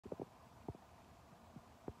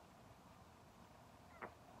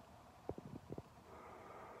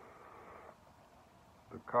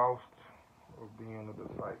cost of being a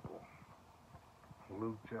disciple.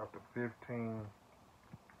 Luke chapter 15.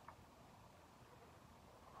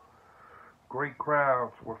 Great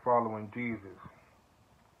crowds were following Jesus.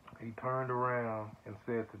 He turned around and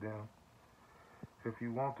said to them, "If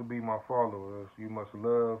you want to be my followers, you must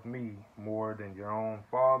love me more than your own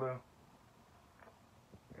father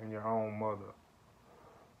and your own mother,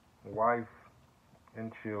 wife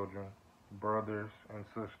and children, brothers and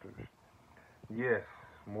sisters. Yes,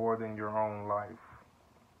 more than your own life.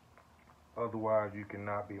 Otherwise, you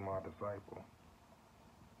cannot be my disciple.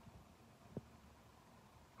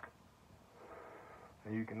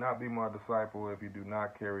 And you cannot be my disciple if you do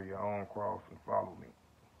not carry your own cross and follow me.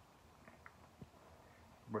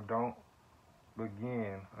 But don't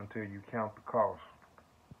begin until you count the cost."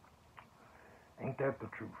 Ain't that the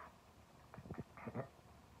truth?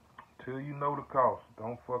 Till you know the cost,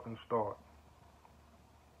 don't fucking start.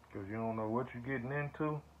 Because you don't know what you're getting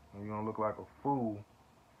into, and you're going to look like a fool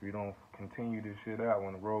if you don't continue this shit out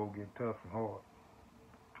when the road get tough and hard.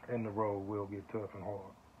 And the road will get tough and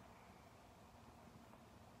hard.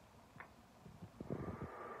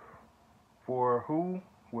 For who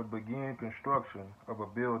would begin construction of a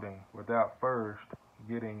building without first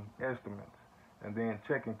getting estimates and then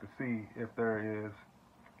checking to see if there is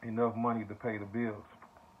enough money to pay the bills?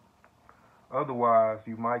 Otherwise,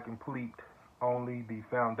 you might complete only the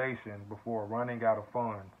foundation before running out of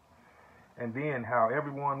funds. And then how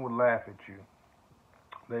everyone would laugh at you.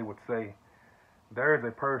 They would say, "There is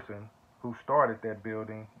a person who started that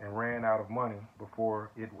building and ran out of money before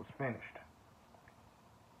it was finished."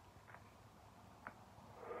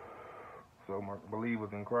 So, my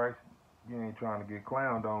believers in Christ, you ain't trying to get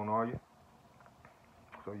clowned on, are you?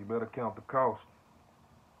 So you better count the cost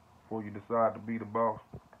before you decide to be the boss.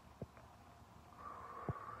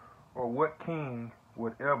 Or what king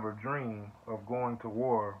would ever dream of going to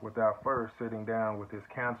war without first sitting down with his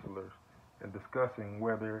counselors and discussing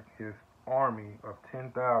whether his army of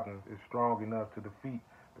 10,000 is strong enough to defeat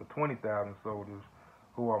the 20,000 soldiers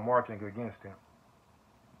who are marching against him?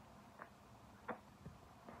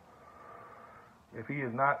 If he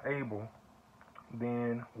is not able,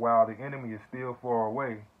 then while the enemy is still far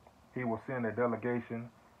away, he will send a delegation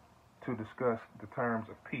to discuss the terms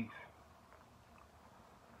of peace.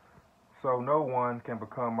 So no one can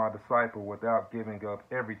become my disciple without giving up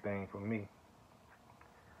everything for me.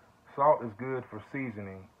 Salt is good for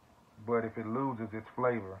seasoning, but if it loses its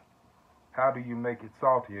flavor, how do you make it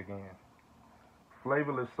salty again?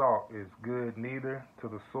 Flavorless salt is good neither to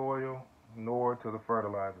the soil nor to the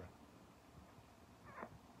fertilizer.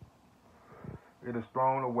 It is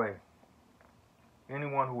thrown away.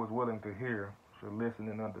 Anyone who is willing to hear should listen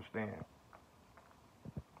and understand.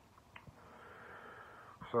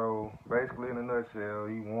 So basically, in a nutshell,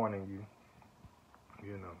 he's warning you,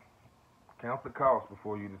 count the cost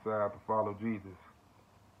before you decide to follow Jesus,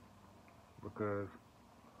 because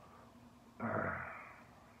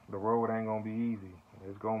the road ain't gonna be easy.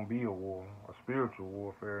 It's gonna be a war, a spiritual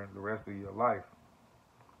warfare, the rest of your life.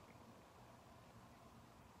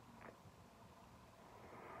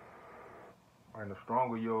 And the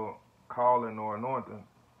stronger your calling or anointing,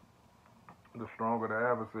 the stronger the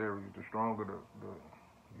adversary, the stronger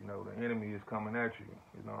the enemy is coming at you.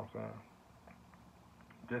 You know what I'm saying?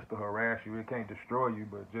 Just to harass you. It can't destroy you,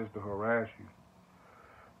 but just to harass you.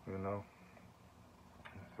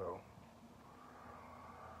 So,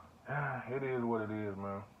 it is what it is,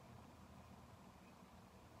 man.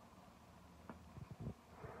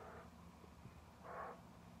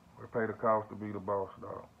 We pay the cost to be the boss,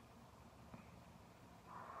 dog.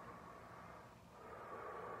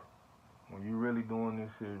 When you really doing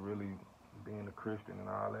this shit, really being a Christian and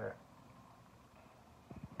all that,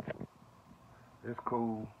 it's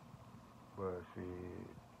cool, but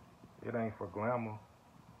shit, it ain't for glamour.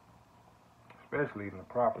 Especially in the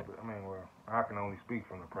proper, I can only speak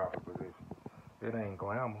from the proper position. It ain't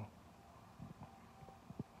glamour.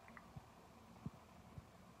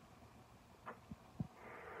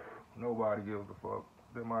 Nobody gives a fuck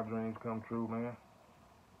that my dreams come true, man.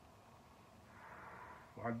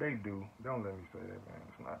 Like they do. Don't let me say that, man.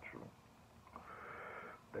 It's not true.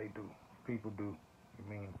 They do. People do.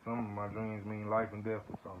 Some of my dreams mean life and death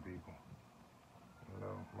to some people.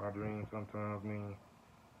 My dreams sometimes mean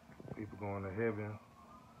people going to heaven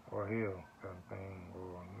or hell kind of thing,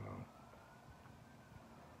 or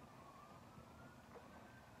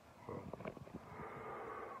So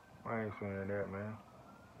I ain't saying that, man.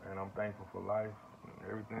 And I'm thankful for life.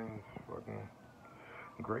 Everything's fucking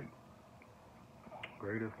great.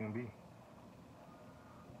 Great as can be.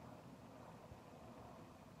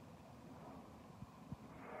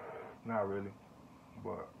 Not really.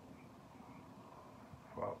 But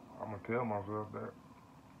fuck, I'm gonna tell myself that.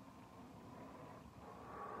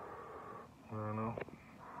 You know?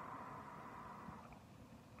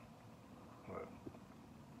 But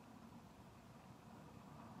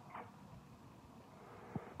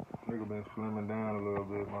nigga been slimming down a little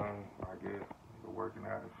bit, man. I guess nigga working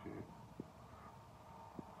out and shit.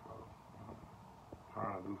 So,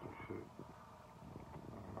 trying to do some shit.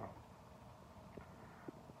 You know?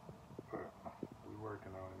 But we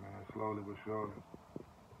working on it, man. Slowly but surely.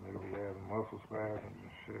 Nigga be having muscle spasms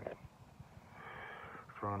and shit.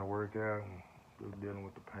 Trying to work out and just dealing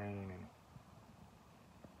with the pain, and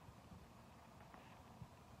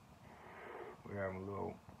we having a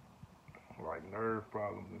little like nerve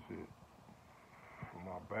problems and shit from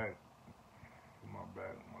my back, my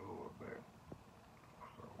lower back.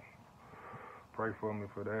 So pray for me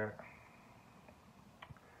for that.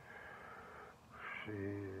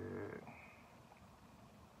 Shit,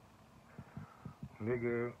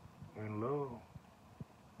 nigga in love.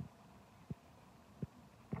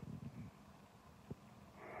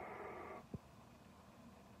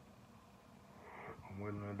 I'm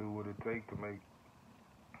willing to do what it takes to make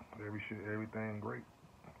everything great.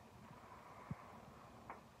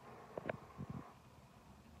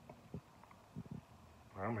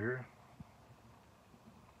 I'm here.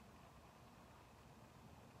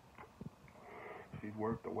 She's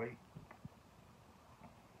worth the wait.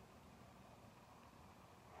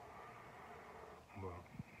 But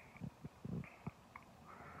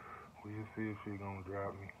we'll see if she gonna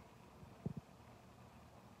drop me.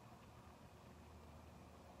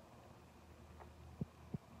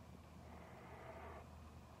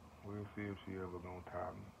 We'll see if she ever gonna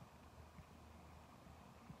top me.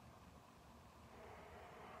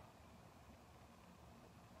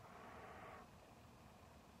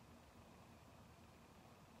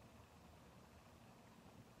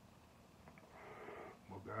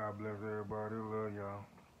 Well, God bless everybody. Love y'all.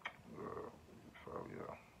 So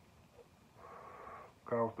yeah.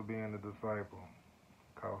 Cost of being a disciple.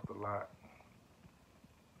 Cost a lot.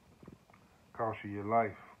 Cost you your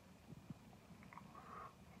life.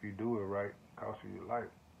 If you do it right, cost you your life.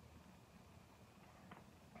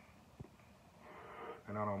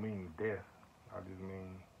 And I don't mean death. I just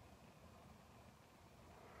mean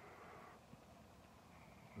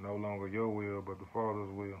no longer your will, but the Father's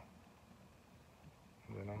will.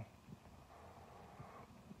 You know?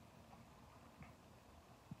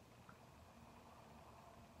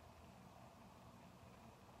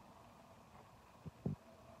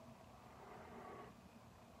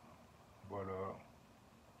 But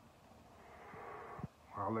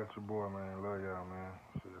I'll let your boy, man. Love y'all, man.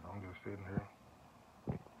 Shit, I'm just sitting here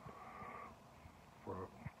for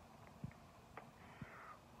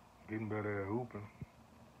getting better at hooping.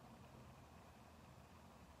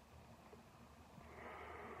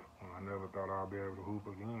 I never thought I'd be able to hoop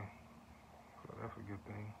again. So that's a good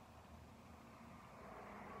thing.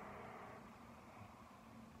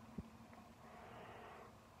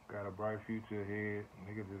 Got a bright future ahead.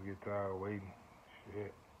 Niggas just get tired of waiting.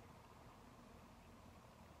 Shit.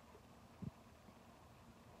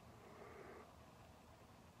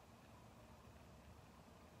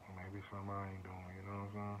 Maybe something I ain't doing, you know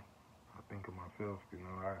what I'm saying? I think of myself, you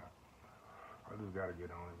know, I just gotta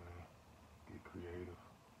get on it, man. Get creative.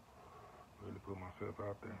 Really put myself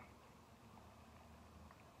out there.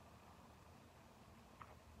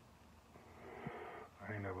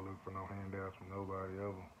 I ain't never looked for no handouts from nobody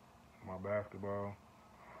ever. My basketball,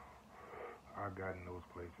 I got in those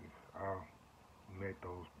places. I met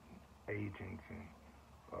those agents and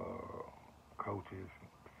coaches,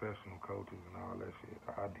 professional coaches and all that shit.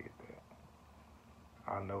 I did that.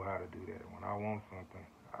 I know how to do that. When I want something,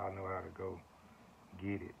 I know how to go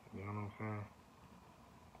get it. You know what I'm saying?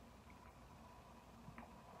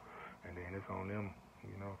 And then it's on them,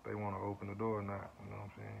 you know, if they want to open the door or not. You know what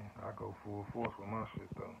I'm saying? I go full force with my shit,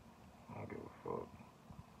 though. I don't give a fuck.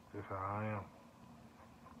 Just how I am.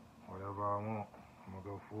 Whatever I want, I'm going to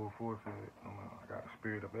go full force with it. I got a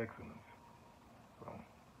spirit of excellence. So,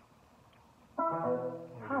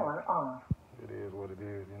 power off. It is what it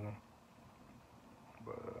is, you know?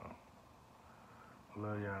 But,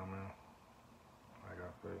 love y'all, man. Like I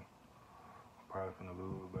say, I'm probably finna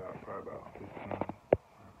lose about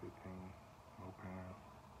 15 more pounds.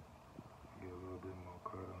 Get a little bit more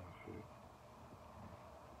cut on shit.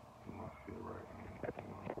 Get my shit right, man. You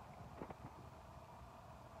know?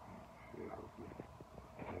 Shit, hopefully.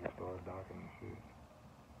 Nigga start docking and shit.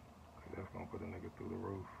 Cause that's gonna put a nigga through the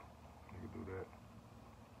roof. Nigga do that.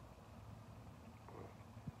 But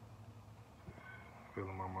just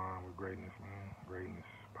filling my mind with greatness, man. Greatness,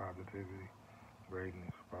 positivity,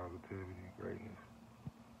 greatness, positivity, greatness.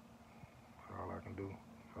 That's all I can do.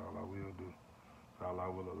 That's all I will do. That's all I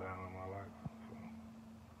will allow in my life.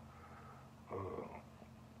 So,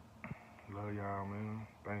 love y'all, man.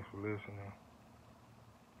 Thanks for listening.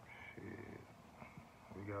 Shit.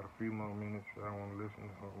 We got a few more minutes. I want to listen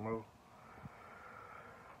to some more.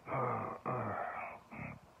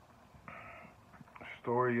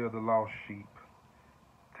 Story of the lost sheep.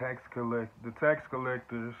 The tax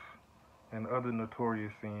collectors and other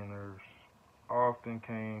notorious sinners often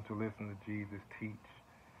came to listen to Jesus teach.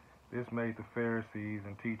 This made the Pharisees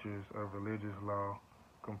and teachers of religious law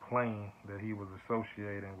complain that he was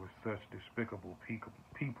associating with such despicable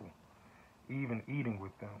people, even eating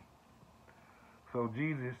with them. So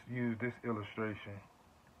Jesus used this illustration.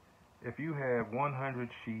 If you had 100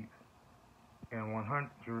 sheep and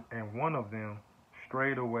 101 of them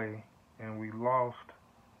strayed away and was lost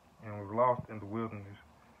in the wilderness,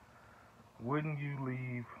 wouldn't you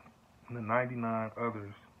leave the 99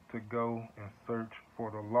 others to go and search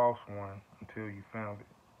for the lost one until you found it?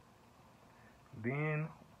 Then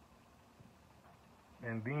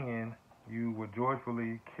you would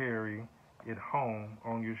joyfully carry it home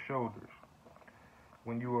on your shoulders.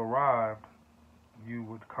 When you arrived, you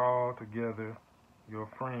would call together your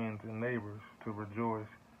friends and neighbors to rejoice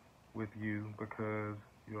with you because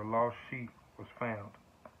your lost sheep was found.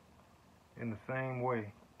 In the same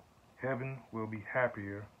way, heaven will be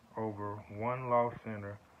happier over one lost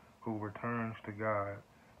sinner who returns to God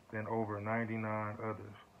than over 99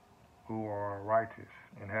 others who are righteous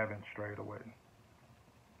and haven't strayed away.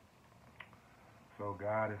 So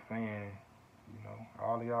God is saying,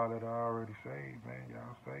 all of y'all that are already saved, man,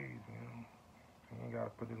 y'all saved, You ain't got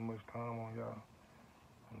to put as much time on y'all.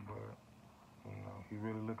 But, he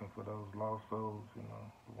really looking for those lost souls, the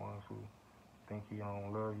ones who think he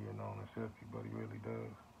don't love you and don't accept you, but he really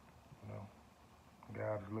does.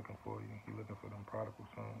 God is looking for you. He's looking for them prodigal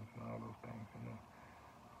sons and all those things,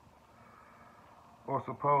 Or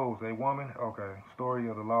suppose a woman, story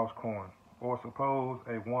of the lost coin. Or suppose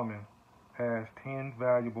a woman has 10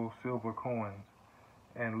 valuable silver coins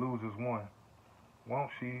and loses one. Won't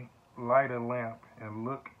she light a lamp and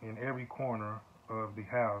look in every corner of the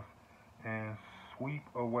house and sweep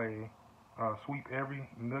every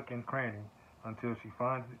nook and cranny until she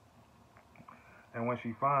finds it? And when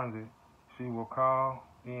she finds it, she will call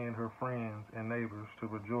in her friends and neighbors to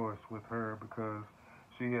rejoice with her because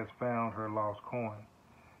she has found her lost coin.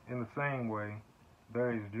 In the same way,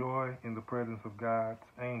 there is joy in the presence of God's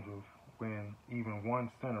angels when even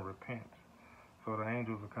one sinner repents. So the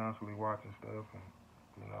angels are constantly watching stuff, and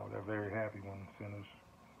they're very happy when sinners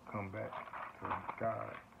come back to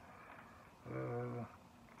God.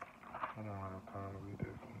 I don't have time to read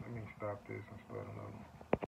this one. Let me stop this and start another one.